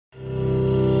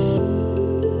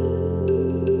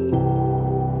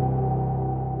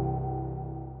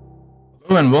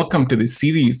and welcome to this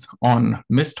series on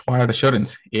Mist Wired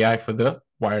Assurance, AI for the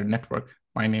Wired Network.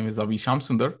 My name is Avi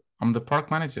Shamsundar. I'm the product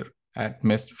manager at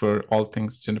Mist for all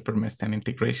things Juniper Mist and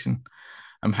integration.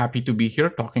 I'm happy to be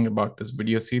here talking about this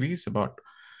video series about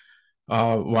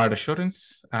wired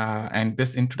assurance. And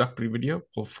this introductory video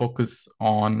will focus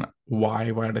on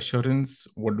why wired assurance,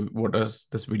 what does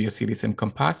this video series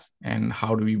encompass, and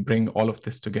how do we bring all of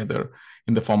this together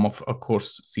in the form of a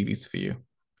course series for you.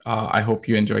 I hope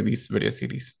you enjoy these video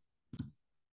series.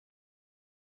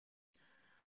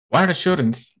 Wired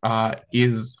assurance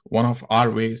is one of our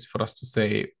ways for us to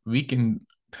say we can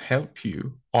help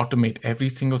you automate every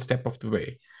single step of the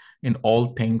way in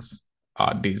all things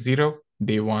day zero,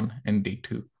 day one, and day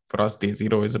two. For us, day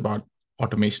zero is about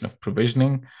automation of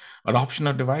provisioning, adoption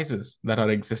of devices that are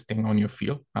existing on your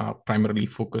field, primarily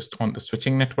focused on the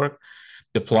switching network,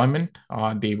 deployment,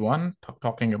 day one,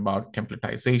 talking about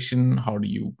templatization, how do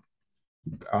you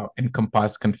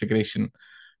encompass configuration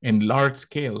in large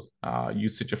scale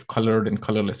usage of colored and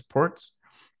colorless ports.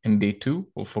 And day two,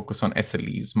 we'll focus on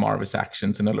SLEs, Marvis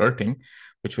actions, and alerting,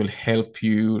 which will help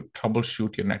you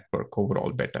troubleshoot your network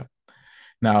overall better.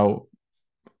 Now,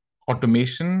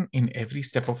 automation in every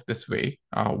step of this way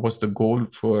was the goal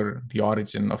for the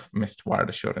origin of Mist Wired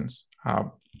Assurance.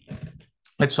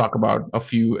 Let's talk about a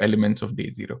few elements of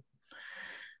day zero.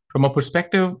 From a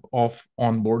perspective of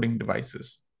onboarding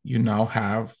devices, you now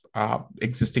have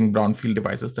existing brownfield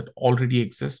devices that already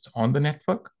exist on the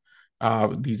network.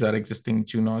 These are existing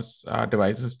Junos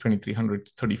devices,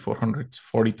 2300s, 3400s,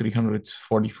 4300s,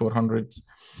 4400s,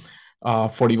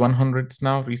 4100s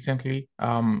now recently,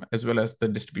 as well as the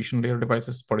distribution layer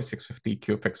devices, 4650,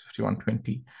 QFX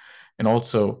 5120, and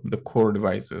also the core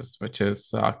devices, which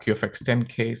is QFX 10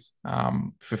 case,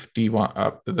 the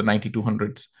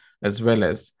 9200s, as well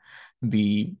as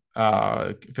the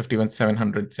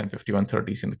 51700s and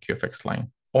 5130s in the QFX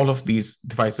line. All of these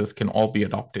devices can all be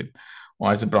adopted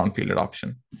as a brownfield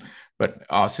adoption. But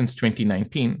since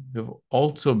 2019, we've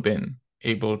also been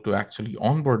able to actually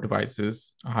onboard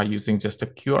devices using just a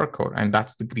QR code, and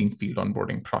that's the greenfield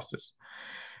onboarding process.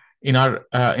 In a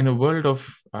world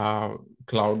of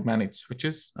cloud managed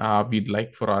switches, we'd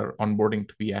like for our onboarding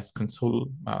to be as console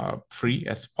free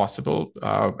as possible,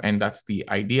 and that's the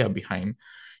idea behind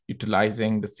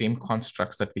utilizing the same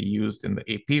constructs that we used in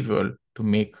the AP world to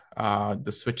make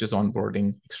the switches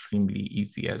onboarding extremely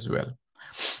easy as well.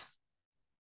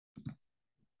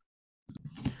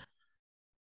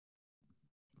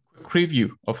 A quick preview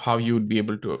of how you would be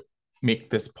able to make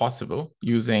this possible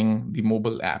using the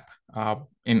mobile app.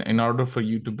 In order for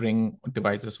you to bring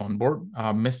devices on board,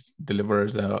 Mist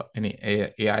delivers an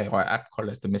AI app called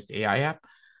as the Mist AI app.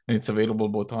 And it's available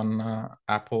both on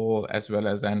Apple as well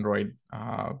as Android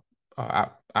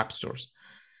app stores.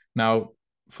 Now,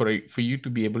 for you to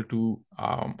be able to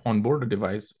onboard a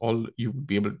device,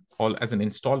 as an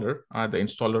installer, the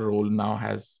installer role now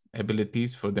has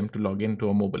abilities for them to log into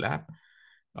a mobile app,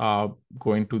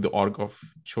 go into the org of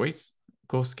choice,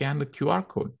 go scan the QR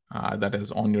code that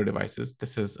is on your devices.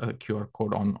 This is a QR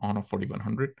code on a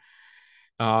 4100.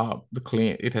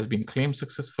 It has been claimed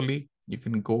successfully. You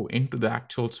can go into the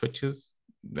actual switches,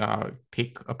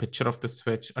 take a picture of the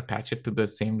switch, attach it to the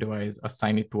same device,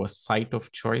 assign it to a site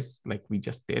of choice like we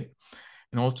just did,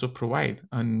 and also provide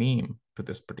a name to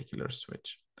this particular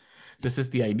switch. This is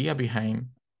the idea behind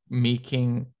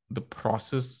making the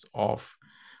process of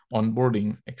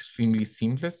onboarding extremely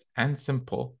seamless and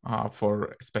simple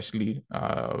for especially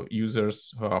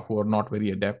users who are not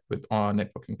very adept with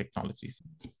networking technologies.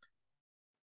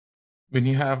 When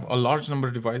you have a large number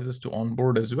of devices to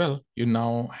onboard as well, you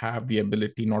now have the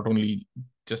ability not only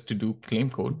just to do claim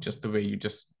code, just the way you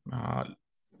just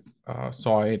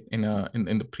saw it in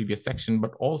the previous section,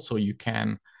 but also you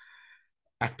can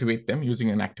activate them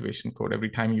using an activation code. Every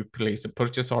time you place a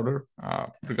purchase order,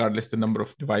 regardless the number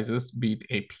of devices, be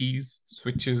it APs,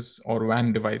 switches, or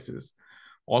WAN devices,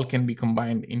 all can be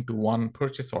combined into one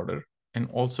purchase order and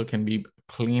also can be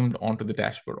claimed onto the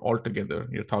dashboard altogether,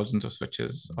 your thousands of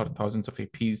switches or thousands of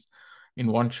APs in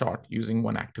one shot using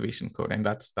one activation code. And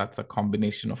that's a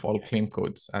combination of all claim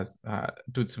codes, as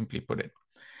to simply put it.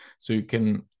 So you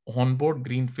can onboard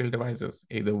greenfield devices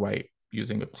either by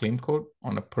using a claim code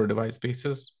on a per device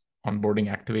basis,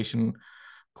 onboarding activation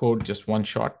code, just one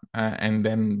shot, and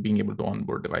then being able to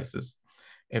onboard devices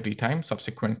every time.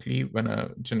 Subsequently, when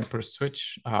a Juniper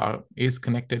switch is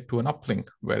connected to an uplink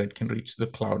where it can reach the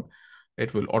cloud,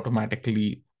 it will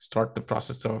automatically start the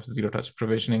process of zero-touch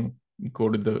provisioning, go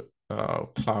to the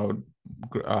cloud,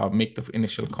 make the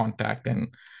initial contact, and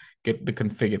get the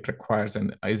config it requires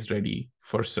and is ready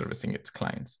for servicing its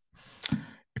clients.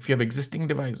 If you have existing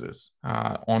devices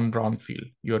on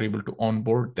brownfield, you're able to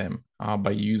onboard them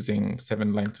by using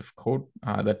 7 lines of code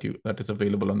that is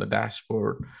available on the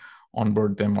dashboard,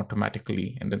 onboard them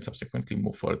automatically, and then subsequently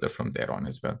move further from there on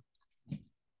as well.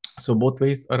 So both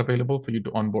ways are available for you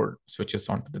to onboard switches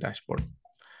onto the dashboard.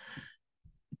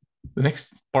 The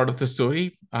next part of the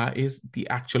story is the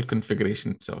actual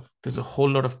configuration itself. There's a whole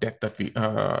lot of depth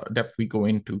that we go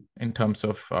into in terms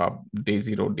of day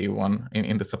 0, day 1,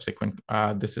 in the subsequent.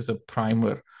 This is a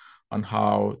primer on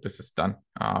how this is done.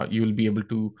 You'll be able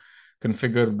to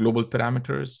configure global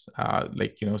parameters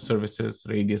like services,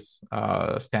 radius,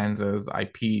 stanzas,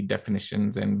 IP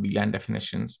definitions, and VLAN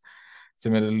definitions.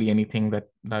 Similarly, anything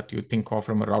that you think of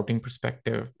from a routing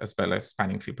perspective as well as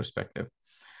spanning tree perspective.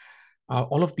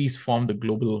 All of these form the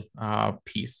global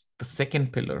piece. The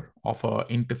second pillar of a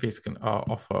interface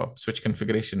of a switch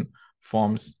configuration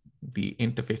forms the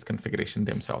interface configuration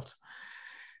themselves.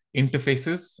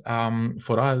 Interfaces,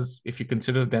 for us, if you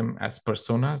consider them as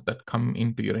personas that come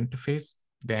into your interface,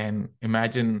 then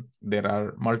imagine there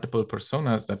are multiple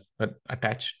personas that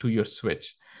attach to your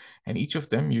switch. And each of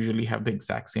them usually have the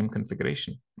exact same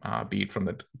configuration, be it from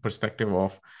the perspective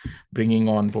of bringing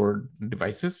on board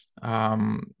devices.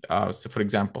 So for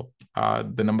example,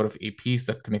 the number of APs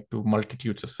that connect to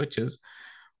multitudes of switches,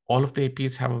 all of the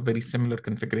APs have a very similar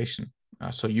configuration.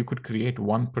 So you could create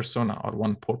one persona or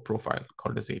one port profile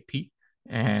called as AP,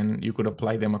 and you could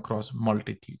apply them across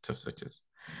multitudes of switches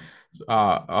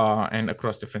and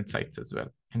across different sites as well.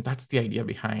 And that's the idea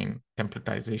behind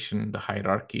templatization, the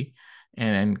hierarchy,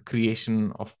 and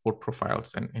creation of port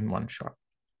profiles in one shot.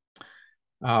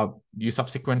 You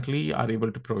subsequently are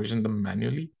able to provision them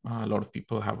manually. A lot of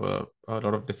people have a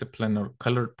lot of discipline or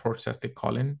colored ports, as they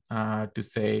call in, to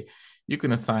say you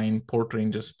can assign port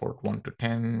ranges, port 1 to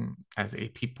 10 as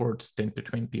AP ports, 10 to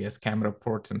 20 as camera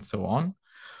ports, and so on.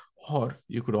 Or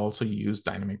you could also use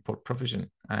dynamic port provision,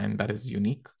 and that is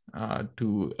unique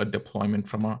to a deployment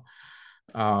from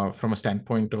a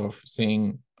standpoint of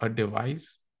saying a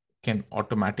device can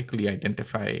automatically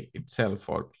identify itself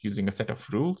or using a set of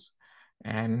rules,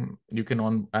 and you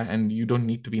don't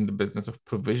need to be in the business of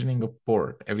provisioning a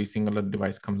port every single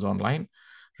device comes online.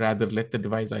 Rather, let the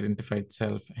device identify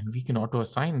itself, and we can auto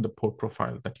assign the port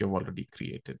profile that you've already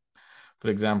created. For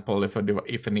example, if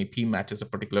an AP matches a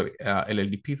particular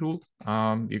LLDP rule,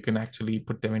 you can actually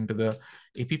put them into the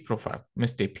AP profile.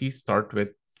 MIST AP start with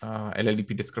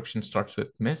LLDP description starts with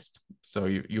MIST, so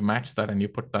you match that and you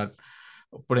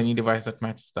put any device that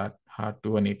matches that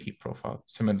to an AP profile.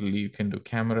 Similarly, you can do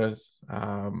cameras,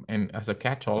 and as a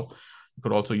catch-all, you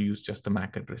could also use just the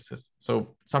MAC addresses.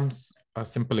 So some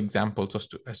simple examples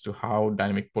as to how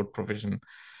dynamic port provision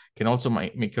can also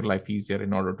make your life easier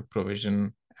in order to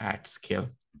provision at scale.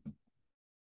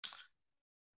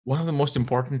 One of the most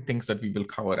important things that we will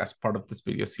cover as part of this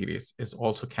video series is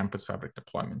also campus fabric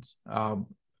deployments.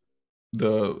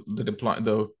 The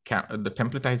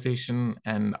templatization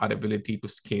and our ability to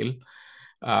scale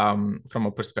from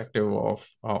a perspective of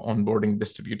onboarding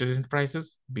distributed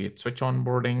enterprises, be it switch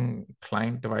onboarding,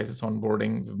 client devices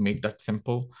onboarding. We've made that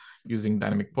simple using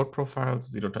dynamic port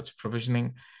profiles, zero-touch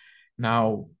provisioning.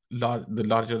 Now, the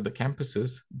larger the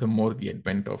campuses, the more the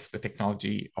advent of the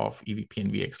technology of EVP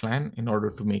and VXLAN in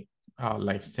order to make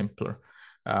life simpler,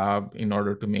 in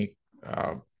order to make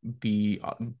the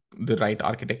right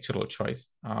architectural choice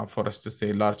for us to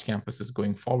say large campuses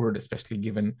going forward, especially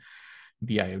given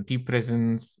the IoT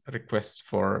presence, requests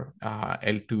for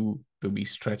L2 to be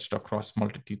stretched across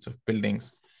multitudes of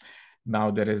buildings.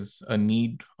 Now there is a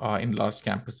need in large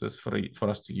campuses for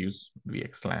us to use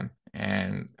VXLAN,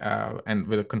 and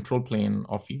with a control plane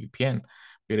of EVPN,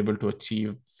 we're able to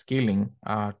achieve scaling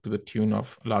to the tune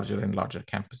of larger and larger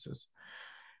campuses.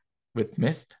 With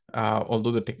MIST,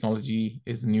 although the technology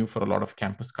is new for a lot of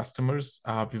campus customers,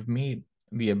 we've made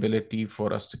the ability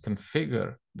for us to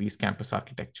configure these campus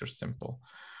architectures simple.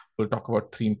 We'll talk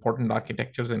about 3 important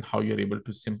architectures and how you're able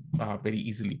to very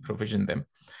easily provision them.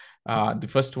 The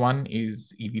first one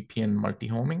is EVPN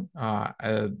multi-homing.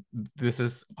 This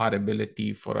is our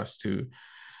ability for us to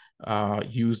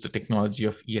use the technology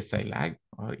of ESI lag,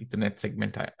 or Ethernet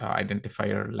segment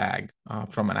identifier lag,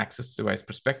 from an access device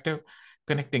perspective,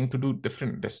 connecting to 2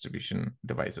 different distribution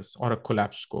devices, or a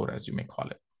collapsed core, as you may call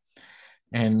it.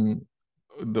 And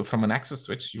from an access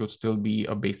switch, you'll still be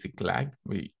a basic lag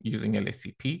using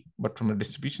LACP, but from a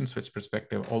distribution switch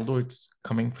perspective, although it's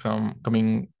coming from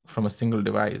a single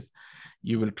device,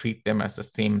 you will treat them as the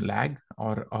same lag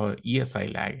or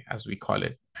ESI lag, as we call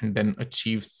it, and then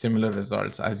achieve similar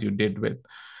results as you did with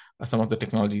some of the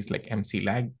technologies like MC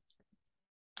lag.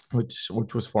 which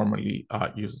was formerly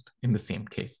used in the same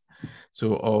case.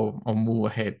 So I'll move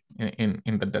ahead in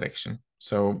the direction.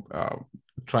 So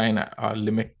try and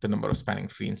limit the number of spanning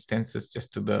tree instances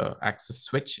just to the access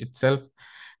switch itself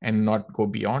and not go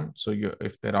beyond. So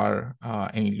if there are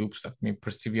any loops that may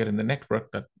persevere in the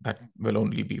network, that will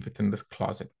only be within this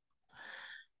closet.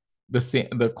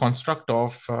 The construct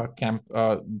of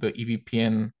the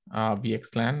EVPN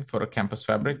VXLAN for a campus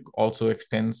fabric also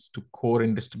extends to core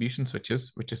and distribution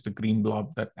switches, which is the green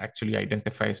blob that actually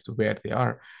identifies where they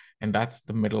are, and that's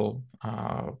the middle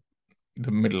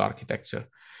architecture.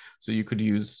 So you could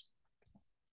use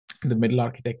the middle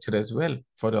architecture as well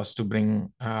for us to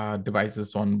bring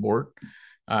devices on board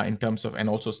in terms of, and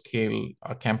also scale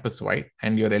campus wide,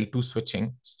 and your L2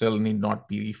 switching still need not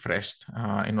be refreshed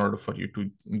in order for you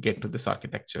to get to this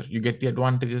architecture. You get the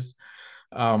advantages,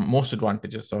 most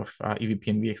advantages of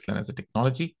EVPN VXLAN as a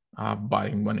technology,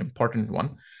 barring one important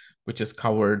one, which is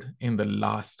covered in the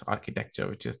last architecture,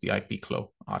 which is the IPCLO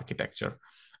architecture,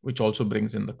 which also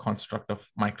brings in the construct of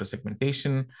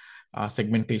microsegmentation,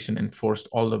 segmentation enforced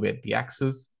all the way at the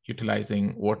axis,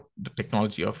 utilizing what the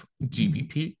technology of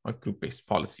GBP or group-based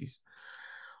policies.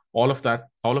 All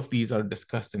of these are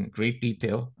discussed in great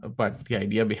detail, but the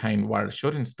idea behind wired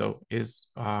assurance, though, is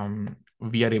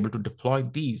we are able to deploy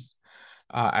these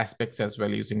aspects as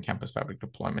well using campus fabric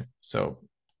deployment. So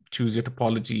choose your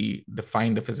topology,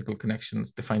 define the physical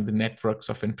connections, define the networks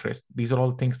of interest. These are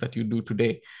all things that you do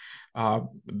today.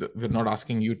 We're not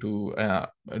asking you to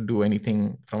do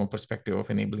anything from a perspective of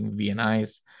enabling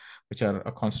VNIs, which are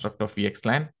a construct of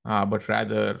VXLAN, but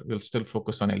rather we'll still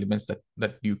focus on elements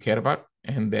that you care about,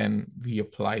 and then we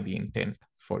apply the intent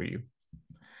for you.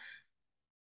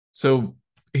 So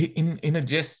in a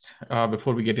gist,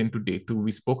 before we get into day two,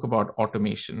 we spoke about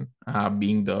automation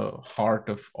being the heart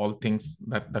of all things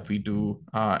that we do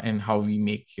and how we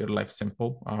make your life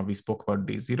simple. We spoke about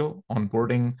day zero,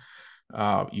 onboarding,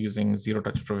 using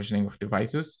zero-touch provisioning of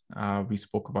devices. We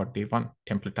spoke about day one,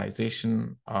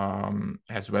 templatization,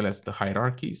 as well as the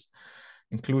hierarchies,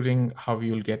 including how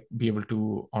you'll be able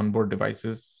to onboard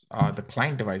devices, the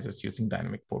client devices using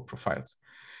dynamic port profiles.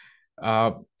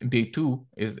 Day two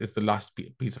is the last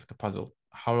piece of the puzzle.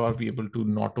 How are we able to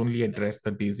not only address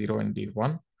the day zero and day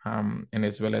one, and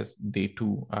as well as day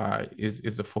two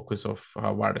is the focus of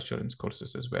wired assurance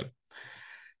courses as well.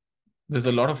 There's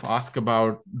a lot of ask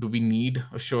about, do we need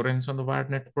assurance on the wired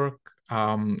network?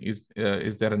 Is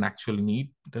there an actual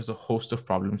need? There's a host of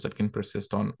problems that can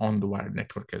persist on the wired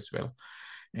network as well.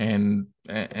 And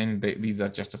these are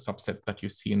just a subset that you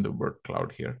see in the word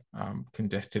cloud here.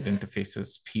 Congested interfaces,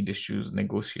 speed issues,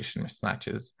 negotiation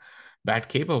mismatches, bad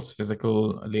cables,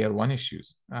 physical layer one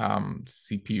issues,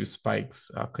 CPU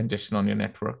spikes, congestion on your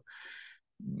network,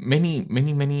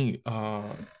 many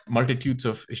multitudes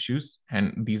of issues,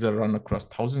 and these are run across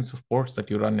thousands of ports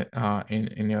that you run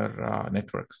in your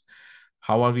networks.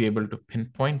 How are we able to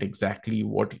pinpoint exactly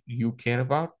what you care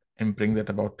about and bring that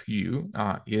about to you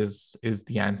is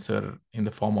the answer in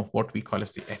the form of what we call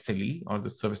as the SLE, or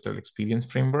the Service Level Experience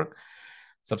Framework,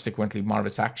 subsequently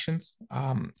Marvis Actions,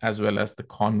 as well as the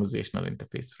Conversational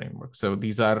Interface Framework. So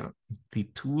these are the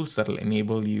tools that will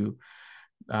enable you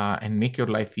and make your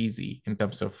life easy in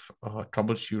terms of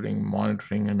troubleshooting,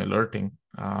 monitoring, and alerting.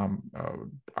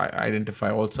 Identify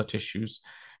all such issues,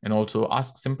 and also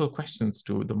ask simple questions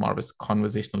to the Marvis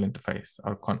Conversational Interface,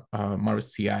 or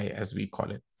Marvis CI as we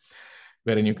call it,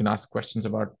 wherein you can ask questions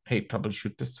about, hey,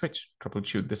 troubleshoot this switch,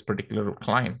 troubleshoot this particular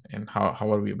client, and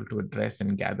how are we able to address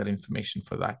and gather information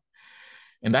for that.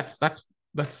 And that's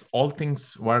all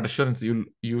things wired assurance.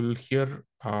 You'll hear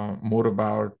more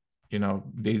about,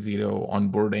 day zero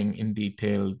onboarding in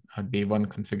detail, day one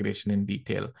configuration in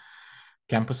detail,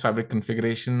 campus fabric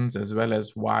configurations, as well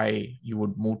as why you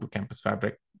would move to campus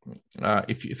fabric,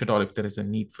 if at all, if there is a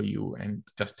need for you, and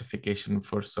justification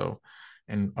for so.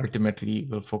 And ultimately,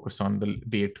 we'll focus on the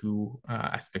day two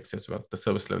aspects as well: the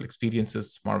service level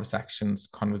experiences, Marvis Actions,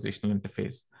 conversational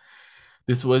interface.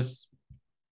 This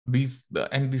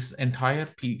entire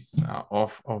piece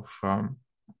of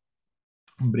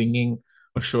bringing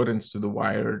assurance to the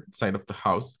wired side of the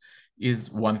house is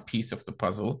one piece of the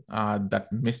puzzle that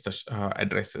Mist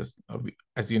addresses.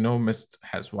 As you know, Mist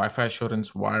has Wi-Fi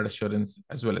assurance, wired assurance,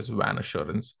 as well as WAN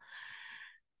assurance.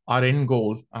 Our end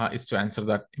goal is to answer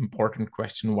that important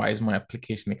question: why is my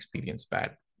application experience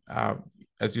bad?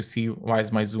 As you see, why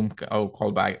is my Zoom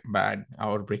call bad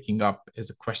or breaking up is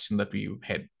a question that we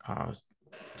had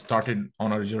started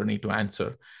on our journey to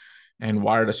answer. And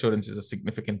wired assurance is a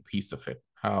significant piece of it.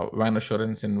 WAN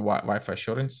assurance and Wi-Fi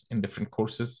assurance in different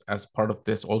courses as part of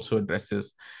this also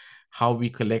addresses how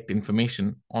we collect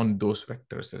information on those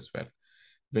vectors as well.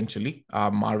 eventually.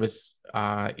 Marvis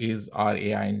is our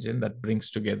AI engine that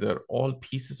brings together all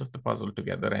pieces of the puzzle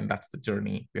together, and that's the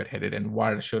journey we are headed. And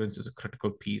wire assurance is a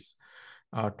critical piece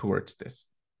towards this.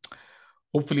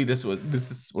 Hopefully, this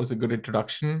was a good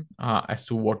introduction as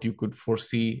to what you could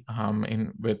foresee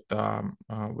with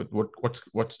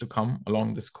what's to come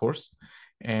along this course.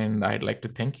 And I'd like to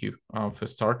thank you for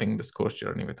starting this course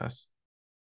journey with us.